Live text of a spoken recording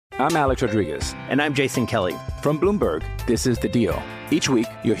I'm Alex Rodriguez. And I'm Jason Kelly. From Bloomberg, this is The Deal. Each week,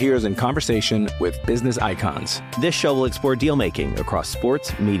 you'll hear us in conversation with business icons. This show will explore deal-making across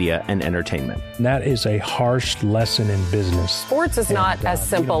sports, media, and entertainment. That is a harsh lesson in business. Sports is not as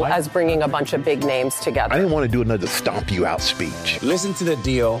simple as bringing a bunch of big names together. I didn't want to do another stomp you out speech. Listen to The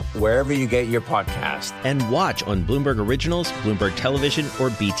Deal wherever you get your podcast. And watch on Bloomberg Originals, Bloomberg Television, or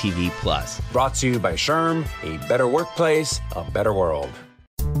BTV+. Brought to you by Sherm, a better workplace, a better world.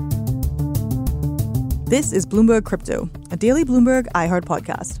 This is Bloomberg Crypto, a daily Bloomberg iHeart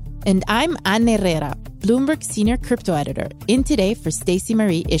podcast. And I'm Anne Herrera, Bloomberg Senior Crypto Editor, in today for Stacey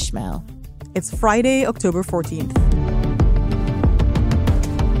Marie Ishmael. It's Friday, October 14th.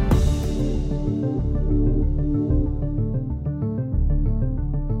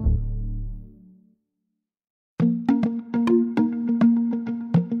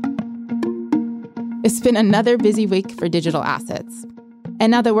 It's been another busy week for digital assets. And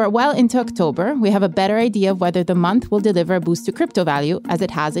now that we're well into October, we have a better idea of whether the month will deliver a boost to crypto value as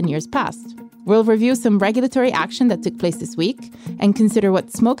it has in years past. We'll review some regulatory action that took place this week and consider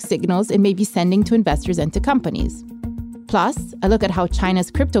what smoke signals it may be sending to investors and to companies. Plus, a look at how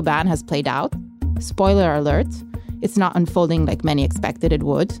China's crypto ban has played out. Spoiler alert, it's not unfolding like many expected it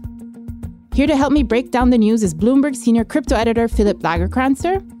would. Here to help me break down the news is Bloomberg Senior Crypto Editor Philip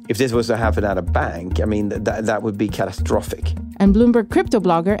Lagerkrantzer. If this was to happen at a bank, I mean, that would be catastrophic. And Bloomberg crypto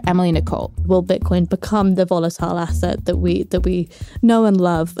blogger Emily Nicole. Will Bitcoin become the volatile asset that we know and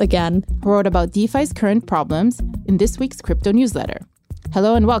love again? Who wrote about DeFi's current problems in this week's crypto newsletter.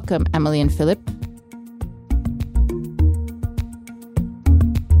 Hello and welcome, Emily and Philip.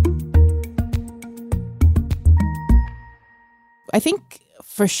 I think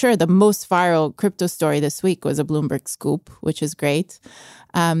for sure the most viral crypto story this week was a Bloomberg scoop, which is great.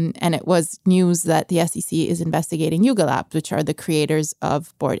 And it was news that the SEC is investigating Yuga Labs, which are the creators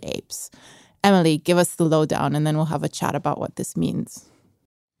of Bored Apes. Emily, give us the lowdown, and then we'll have a chat about what this means.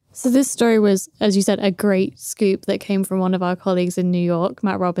 So this story was, as you said, a great scoop that came from one of our colleagues in New York,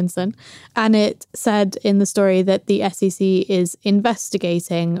 Matt Robinson. And it said in the story that the SEC is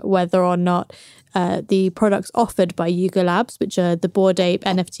investigating whether or not the products offered by Yuga Labs, which are the Bored Ape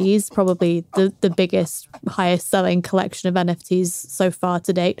NFTs, probably the biggest, highest selling collection of NFTs so far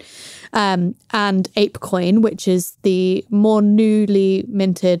to date, and ApeCoin, which is the more newly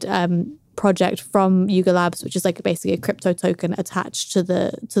minted project from Yuga Labs, which is like basically a crypto token attached to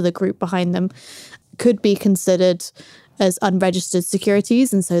the group behind them, could be considered as unregistered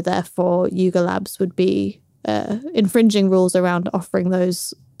securities, and so therefore Yuga Labs would be infringing rules around offering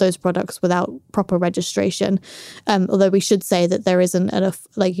those products without proper registration. Although we should say that there isn't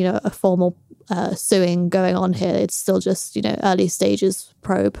a formal suing going on here. It's still just early stages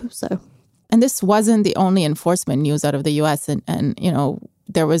probe. And this wasn't the only enforcement news out of the U.S. and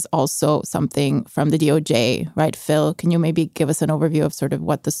there was also something from the DOJ, right, Phil? Can you maybe give us an overview of sort of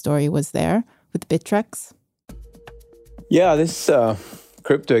what the story was there with Bittrex? Yeah, this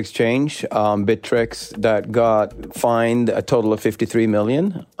crypto exchange, Bittrex, that got fined a total of $53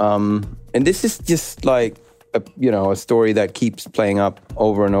 million. And this is just like a story that keeps playing up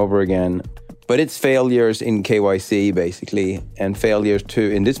over and over again. But it's failures in KYC, basically, and failures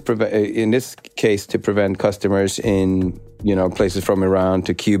in this case to prevent customers in places from Iran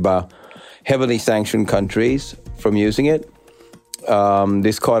to Cuba, heavily sanctioned countries, from using it.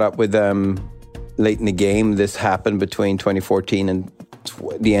 This caught up with them late in the game. This happened between 2014 and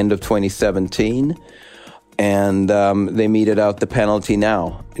the end of 2017. And they meted out the penalty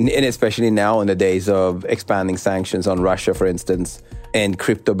now, and especially now in the days of expanding sanctions on Russia, for instance, and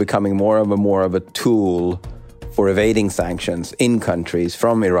crypto becoming more of a tool for evading sanctions in countries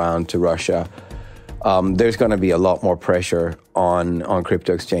from Iran to Russia. There's going to be a lot more pressure on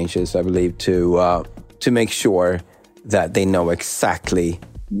crypto exchanges, I believe, to make sure that they know exactly,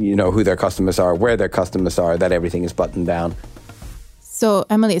 who their customers are, where their customers are, that everything is buttoned down. So,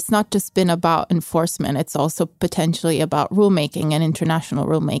 Emily, it's not just been about enforcement. It's also potentially about rulemaking and international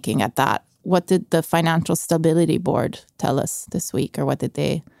rulemaking at that. What did the Financial Stability Board tell us this week, or what did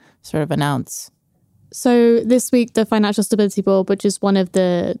they sort of announce? So this week, the Financial Stability Board, which is one of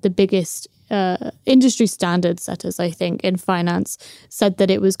the biggest industry standard setters, I think, in finance, said that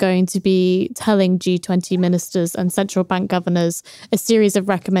it was going to be telling G20 ministers and central bank governors a series of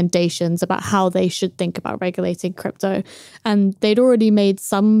recommendations about how they should think about regulating crypto. And they'd already made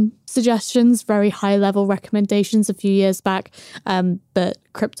some suggestions, very high-level recommendations a few years back. But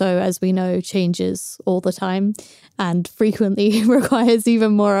crypto, as we know, changes all the time and frequently requires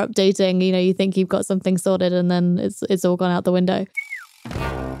even more updating. You think you've got something sorted and then it's all gone out the window.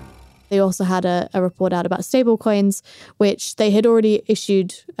 They also had a report out about stablecoins, which they had already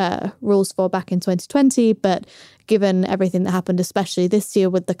issued rules for back in 2020. But given everything that happened, especially this year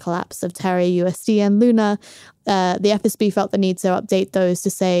with the collapse of Terra, USD and Luna, the FSB felt the need to update those to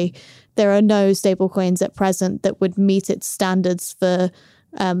say there are no stablecoins at present that would meet its standards for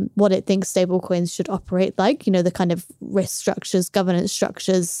what it thinks stablecoins should operate like, the kind of risk structures, governance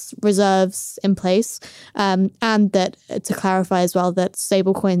structures, reserves in place. And that to clarify as well that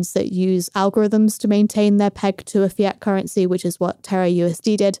stablecoins that use algorithms to maintain their peg to a fiat currency, which is what Terra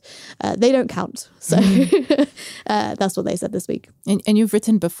USD did, they don't count. So that's what they said this week. And you've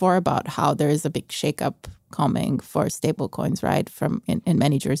written before about how there is a big shakeup coming for stablecoins, right, from in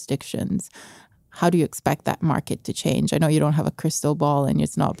many jurisdictions. How do you expect that market to change? I know you don't have a crystal ball and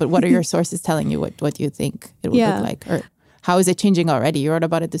it's not, but what are your sources telling you? What do you think it would look like? Or how is it changing already? You wrote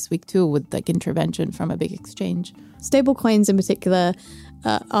about it this week too with intervention from a big exchange. Stablecoins in particular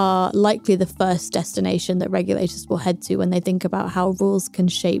are likely the first destination that regulators will head to when they think about how rules can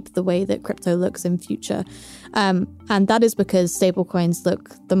shape the way that crypto looks in future. And that is because stablecoins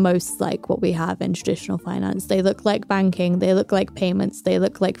look the most like what we have in traditional finance. They look like banking, they look like payments, they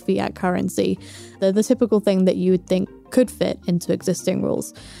look like fiat currency. They're the typical thing that you would think could fit into existing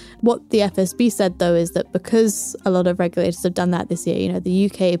rules. What the FSB said, though, is that because a lot of regulators have done that this year, the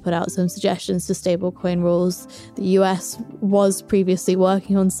UK put out some suggestions to stablecoin rules. The US was previously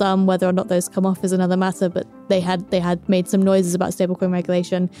working on some. Whether or not those come off is another matter, but they had made some noises about stablecoin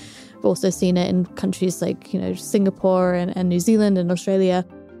regulation. We've also seen it in countries like, Singapore and New Zealand and Australia.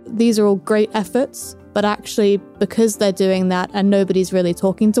 These are all great efforts, but actually, because they're doing that and nobody's really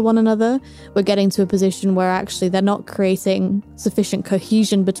talking to one another, we're getting to a position where actually they're not creating sufficient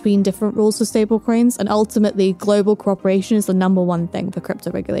cohesion between different rules for stablecoins. And ultimately, global cooperation is the number one thing for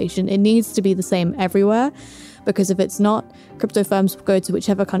crypto regulation. It needs to be the same everywhere, because if it's not, crypto firms will go to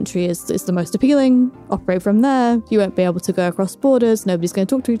whichever country is the most appealing, operate from there. You won't be able to go across borders. Nobody's going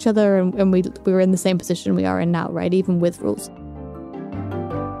to talk to each other. And we're in the same position we are in now, right? Even with rules.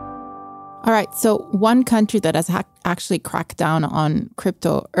 All right. So one country that has actually cracked down on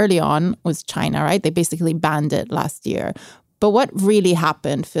crypto early on was China, right? They basically banned it last year. But what really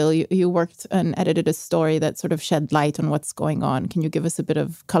happened, Phil? You worked and edited a story that sort of shed light on what's going on. Can you give us a bit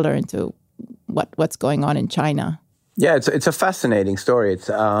of color into what's going on in China? Yeah, it's a fascinating story. It's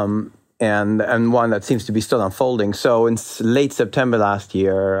and one that seems to be still unfolding. So in late September last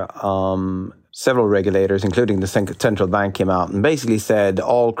year, several regulators, including the central bank, came out and basically said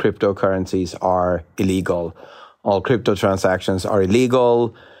all cryptocurrencies are illegal. All crypto transactions are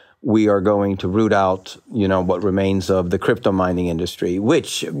illegal. We are going to root out, what remains of the crypto mining industry,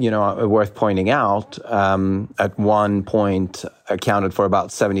 which, worth pointing out, at one point accounted for about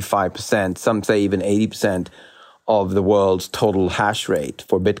 75%, some say even 80% of the world's total hash rate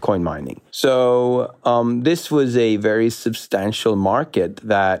for Bitcoin mining. So this was a very substantial market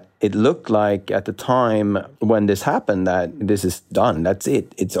that it looked like at the time when this happened that this is done. That's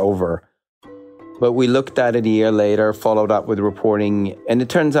it. It's over. But we looked at it a year later, followed up with reporting, and it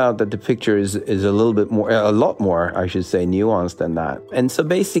turns out that the picture is a lot more, I should say, nuanced than that. And so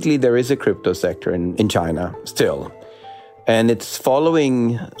basically there is a crypto sector in China still. And it's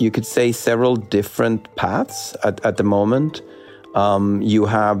following, you could say, several different paths at the moment. You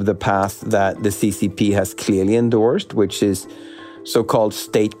have the path that the CCP has clearly endorsed, which is so-called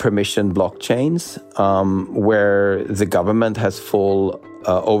state-permissioned blockchains, where the government has full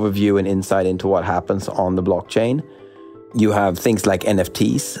overview and insight into what happens on the blockchain. You have things like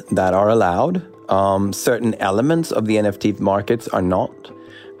NFTs that are allowed. Certain elements of the NFT markets are not,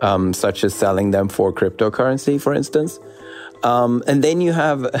 such as selling them for cryptocurrency, for instance. And then you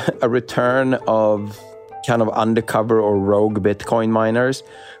have a return of kind of undercover or rogue Bitcoin miners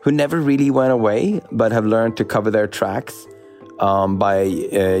who never really went away, but have learned to cover their tracks by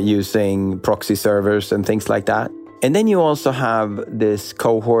using proxy servers and things like that. And then you also have this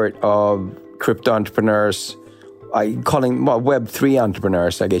cohort of crypto entrepreneurs, Web3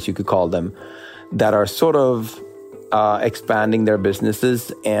 entrepreneurs, I guess you could call them, that are sort of expanding their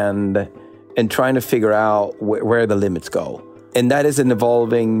businesses and trying to figure out where the limits go. And that is an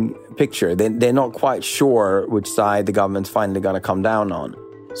evolving picture. They're not quite sure which side the government's finally going to come down on.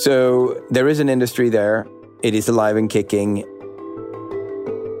 So there is an industry there. It is alive and kicking.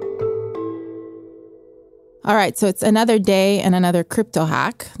 All right, so it's another day and another crypto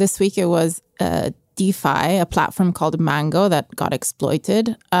hack. This week it was DeFi, a platform called Mango that got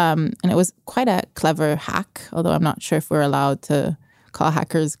exploited. And it was quite a clever hack, although I'm not sure if we're allowed to call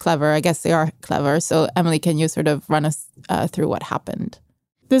hackers clever. I guess they are clever. So Emily, can you sort of run us through what happened?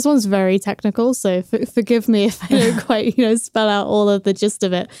 This one's very technical, so forgive me if I don't quite, spell out all of the gist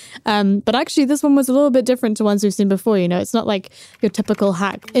of it. But actually, this one was a little bit different to ones we've seen before. It's not like your typical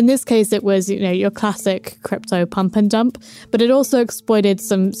hack. In this case, it was, your classic crypto pump and dump, but it also exploited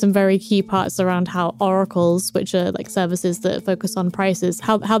some very key parts around how oracles, which are like services that focus on prices,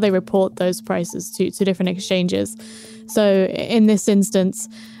 how they report those prices to different exchanges. So in this instance,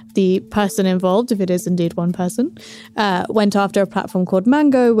 the person involved, if it is indeed one person, went after a platform called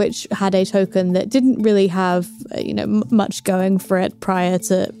Mango, which had a token that didn't really have, much going for it prior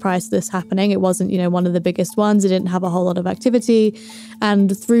to this happening. It wasn't, one of the biggest ones. It didn't have a whole lot of activity.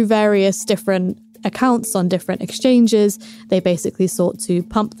 And through various different accounts on different exchanges, they basically sought to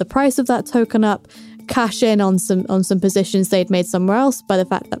pump the price of that token up, cash in on some positions they'd made somewhere else by the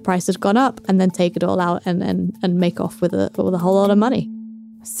fact that price had gone up, and then take it all out and make off with a whole lot of money.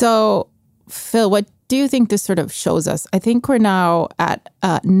 So, Phil, what do you think this sort of shows us? I think we're now at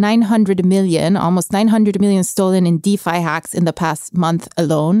 900 million, almost 900 million stolen in DeFi hacks in the past month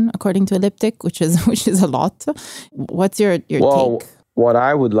alone, according to Elliptic, which is a lot. What's your take? What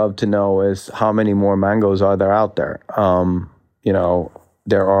I would love to know is how many more Mangos are there out there?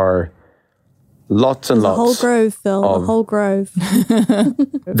 There are lots and lots. A whole grove, Phil. A whole grove.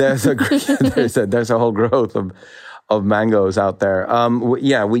 There's a whole growth of Mangos out there.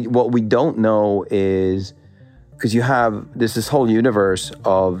 What we don't know is, because you have this whole universe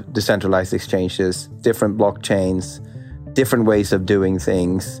of decentralized exchanges, different blockchains, different ways of doing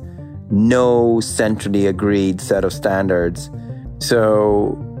things, no centrally agreed set of standards.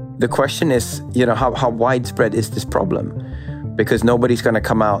 So the question is, how widespread is this problem? Because nobody's going to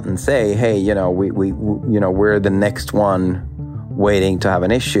come out and say, hey, we're the next one waiting to have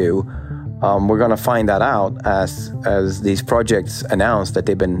an issue. We're going to find that out as these projects announce that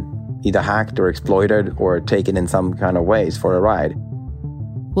they've been either hacked or exploited or taken in some kind of ways for a ride.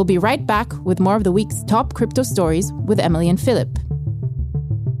 We'll be right back with more of the week's top crypto stories with Emily and Philip.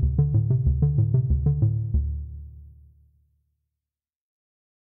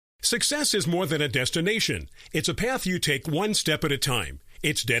 Success is more than a destination. It's a path you take one step at a time.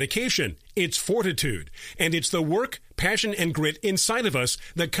 It's dedication, it's fortitude, and it's the work, passion, and grit inside of us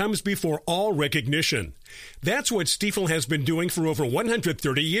that comes before all recognition. That's what Stifel has been doing for over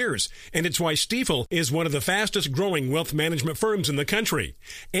 130 years, and it's why Stifel is one of the fastest growing wealth management firms in the country.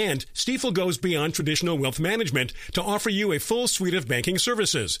 And Stifel goes beyond traditional wealth management to offer you a full suite of banking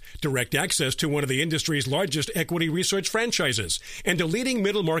services, direct access to one of the industry's largest equity research franchises, and a leading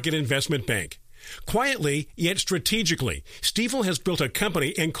middle market investment bank. Quietly, yet strategically, Stifel has built a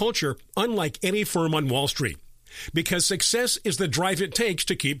company and culture unlike any firm on Wall Street. Because success is the drive it takes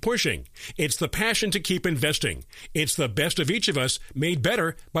to keep pushing. It's the passion to keep investing. It's the best of each of us made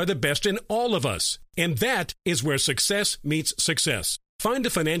better by the best in all of us. And that is where success meets success. Find a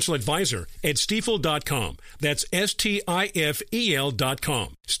financial advisor at Stifel.com. That's STIFEL.com.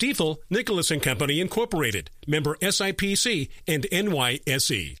 Stifel, Nicholas & Company, Incorporated. Member SIPC and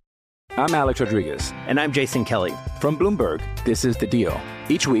NYSE. I'm Alex Rodriguez. And I'm Jason Kelly. From Bloomberg, this is The Deal.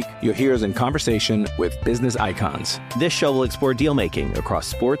 Each week, you'll hear us in conversation with business icons. This show will explore deal-making across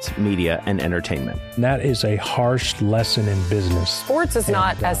sports, media, and entertainment. And that is a harsh lesson in business. Sports is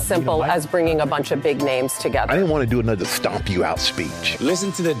not as simple as bringing a bunch of big names together. I didn't want to do another stomp you out speech.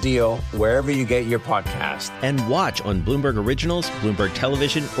 Listen to The Deal wherever you get your podcast. And watch on Bloomberg Originals, Bloomberg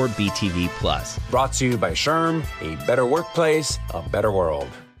Television, or BTV+. Brought to you by Sherm, a better workplace, a better world.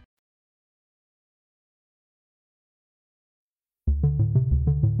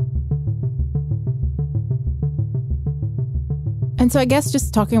 And so I guess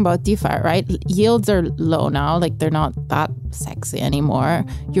just talking about DeFi, right? Yields are low now, like they're not that sexy anymore.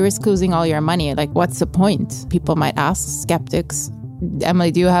 You're risk losing all your money. Like, what's the point? People might ask, skeptics.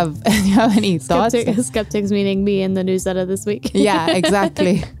 Emily, do you have any thoughts? Skeptics meaning me in the newsletter this week. Yeah,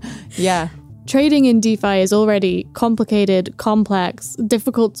 exactly. Yeah. Trading in DeFi is already complicated, complex,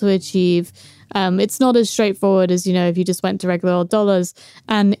 difficult to achieve. It's not as straightforward as, if you just went to regular old dollars.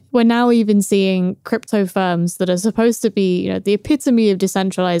 And we're now even seeing crypto firms that are supposed to be, the epitome of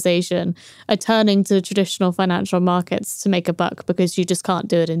decentralization are turning to traditional financial markets to make a buck because you just can't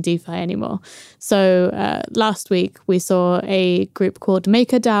do it in DeFi anymore. So last week, we saw a group called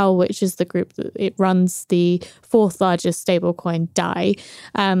MakerDAO, which is the group that it runs the fourth largest stablecoin DAI,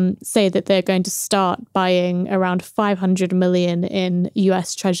 say that they're going to start buying around 500 million in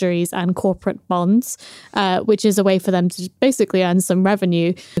US treasuries and corporate bonds, which is a way for them to basically earn some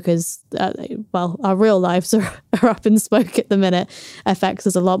revenue because, our real lives are up in smoke at the minute. FX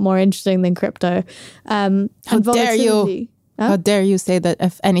is a lot more interesting than crypto. How dare you? How dare you say that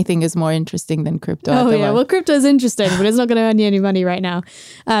if anything is more interesting than crypto? Well, crypto is interesting, but it's not going to earn you any money right now.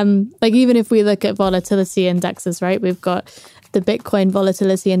 Like even if we look at volatility indexes, right? We've got the Bitcoin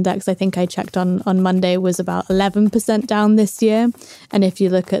volatility index, I think I checked on Monday, was about 11% down this year. And if you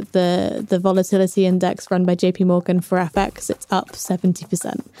look at the volatility index run by JP Morgan for FX, it's up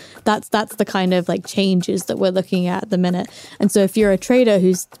 70%. That's the kind of like changes that we're looking at the minute. And so if you're a trader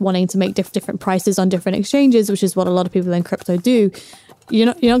who's wanting to make different prices on different exchanges, which is what a lot of people in crypto do, you're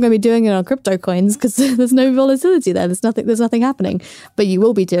not going to be doing it on crypto coins because there's no volatility there. There's nothing happening. But you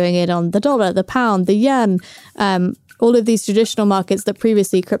will be doing it on the dollar, the pound, the yen, all of these traditional markets that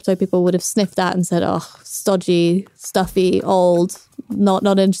previously crypto people would have sniffed at and said, oh, stodgy, stuffy, old, not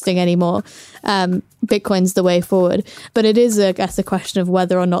interesting anymore. Bitcoin's the way forward. But it is, I guess, a question of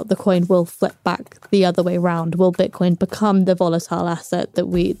whether or not the coin will flip back the other way around. Will Bitcoin become the volatile asset that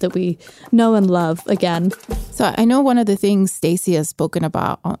we know and love again? So I know one of the things Stacey has spoken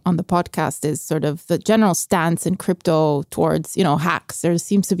about on the podcast is sort of the general stance in crypto towards, hacks. There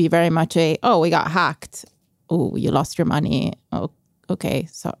seems to be very much we got hacked. Oh, you lost your money. Oh, okay.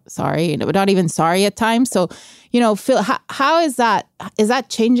 So sorry. But not even sorry at times. So, Phil, how is that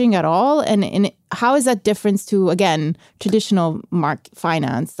changing at all? And how is that difference to, again, traditional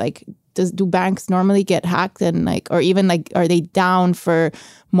finance? Like, do banks normally get hacked and or even are they down for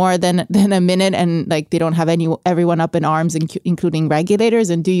more than a minute and they don't have everyone up in arms, including regulators?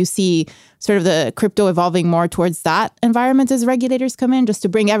 And do you see sort of the crypto evolving more towards that environment as regulators come in, just to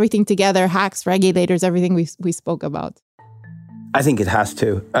bring everything together, hacks, regulators, everything we spoke about? I think it has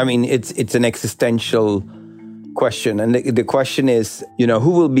to. I mean, it's an existential question. And the question is, who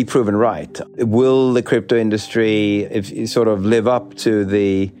will be proven right? Will the crypto industry sort of live up to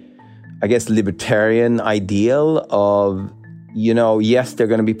the, I guess, libertarian ideal of, yes, there are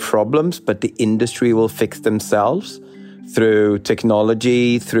going to be problems, but the industry will fix themselves through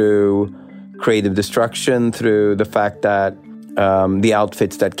technology, through creative destruction, through the fact that the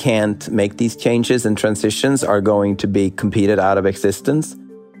outfits that can't make these changes and transitions are going to be competed out of existence?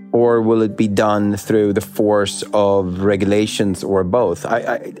 Or will it be done through the force of regulations or both?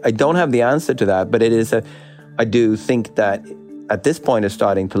 I don't have the answer to that, but I do think that at this point it's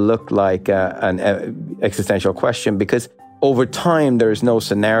starting to look like an existential question, because over time there is no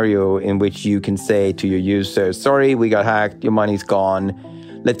scenario in which you can say to your users, sorry, we got hacked, your money's gone.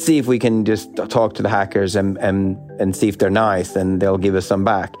 Let's see if we can just talk to the hackers and see if they're nice and they'll give us some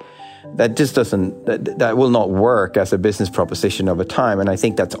back. That just doesn't, that will not work as a business proposition over time. And I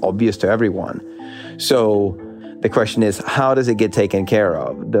think that's obvious to everyone. So the question is, how does it get taken care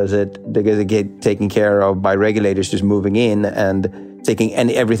of? Does it get taken care of by regulators just moving in and taking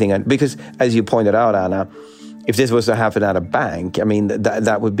everything? Because as you pointed out, Anna, if this was to happen at a bank, I mean,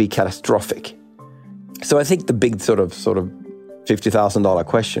 that would be catastrophic. So I think the big sort of $50,000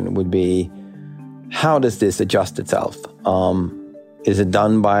 question would be, how does this adjust itself? Is it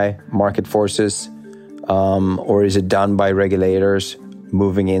done by market forces, or is it done by regulators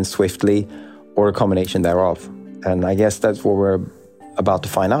moving in swiftly, or a combination thereof? And I guess that's what we're about to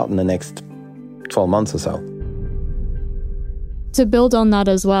find out in the next 12 months or so. To build on that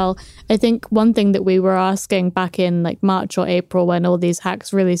as well, I think one thing that we were asking back in March or April, when all these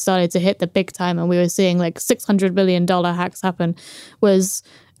hacks really started to hit the big time and we were seeing $600 billion hacks happen, was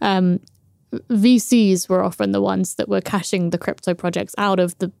VCs were often the ones that were cashing the crypto projects out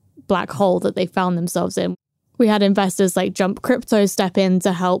of the black hole that they found themselves in. We had investors like Jump Crypto step in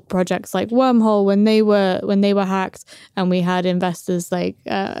to help projects like Wormhole when they were hacked, and we had investors like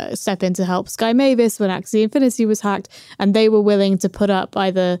step in to help Sky Mavis when Axie Infinity was hacked, and they were willing to put up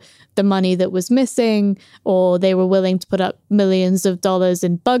either the money that was missing, or they were willing to put up millions of dollars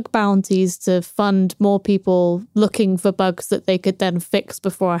in bug bounties to fund more people looking for bugs that they could then fix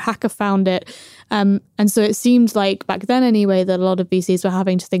before a hacker found it. And so it seemed like back then anyway that a lot of VCs were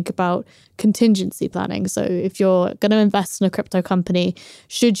having to think about contingency planning. So if you're going to invest in a crypto company,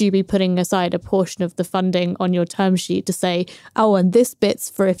 should you be putting aside a portion of the funding on your term sheet to say, oh, and this bit's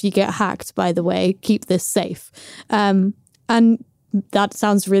for if you get hacked, by the way, keep this safe. And that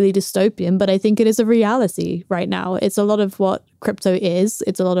sounds really dystopian, but I think it is a reality right now. It's a lot of what crypto is.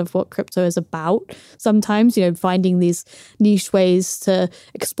 It's a lot of what crypto is about. Sometimes, finding these niche ways to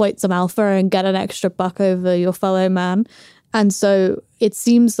exploit some alpha and get an extra buck over your fellow man. And so it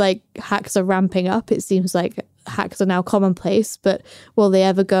seems like hacks are ramping up. It seems like hacks are now commonplace, but will they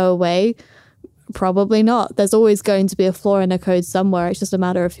ever go away? Probably not. There's always going to be a flaw in a code somewhere. It's just a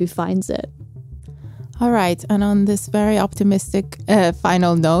matter of who finds it. All right. And on this very optimistic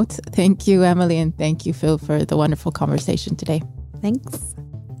final note, thank you, Emily, and thank you, Phil, for the wonderful conversation today. Thanks.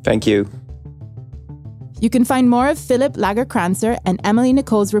 Thank you. You can find more of Philip Lagerkrantzer and Emily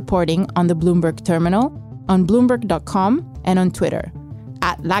Nicole's reporting on the Bloomberg Terminal, on Bloomberg.com, and on Twitter,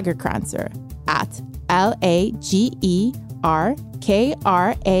 at Lagerkrantzer, at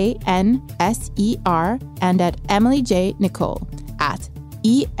LAGERKRANSER, and at Emily J. Nicole, at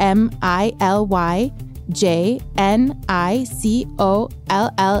EMILYJNICOLLE.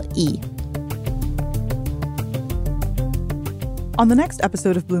 On the next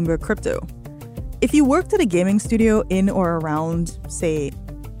episode of Bloomberg Crypto, if you worked at a gaming studio in or around, say,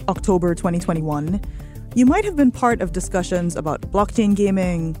 October 2021, you might have been part of discussions about blockchain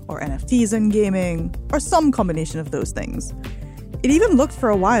gaming or NFTs in gaming or some combination of those things. It even looked for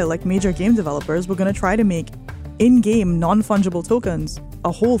a while like major game developers were going to try to make in-game non-fungible tokens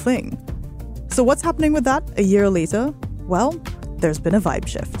a whole thing. So what's happening with that a year later? Well, there's been a vibe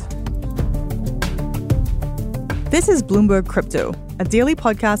shift. This is Bloomberg Crypto, a daily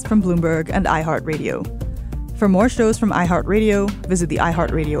podcast from Bloomberg and iHeartRadio. For more shows from iHeartRadio, visit the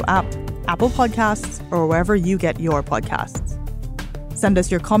iHeartRadio app, Apple Podcasts, or wherever you get your podcasts. Send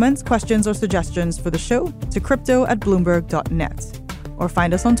us your comments, questions, or suggestions for the show to crypto@bloomberg.net, or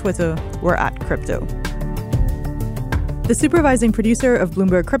find us on Twitter. We're @crypto. The supervising producer of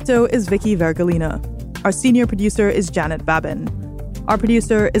Bloomberg Crypto is Vicky Vergolina. Our senior producer is Janet Babin. Our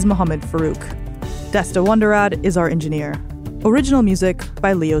producer is Mohammed Farouk. Desta Wonderad is our engineer. Original music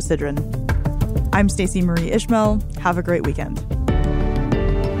by Leo Sidran. I'm Stacey Marie Ishmael. Have a great weekend.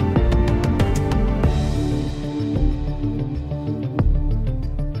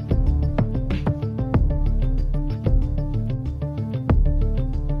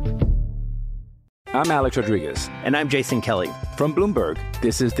 I'm Alex Rodriguez. And I'm Jason Kelly. From Bloomberg,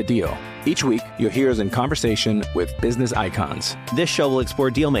 this is The Deal. Each week, you'll hear us in conversation with business icons. This show will explore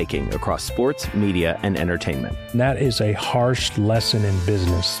deal-making across sports, media, and entertainment. And that is a harsh lesson in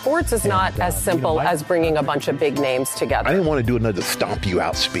business. Sports is not as simple as bringing a bunch of big names together. I didn't want to do another stomp you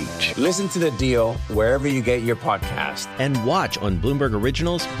out speech. Listen to The Deal wherever you get your podcast. And watch on Bloomberg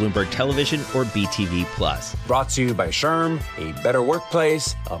Originals, Bloomberg Television, or BTV+. Brought to you by Sherm, a better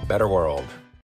workplace, a better world.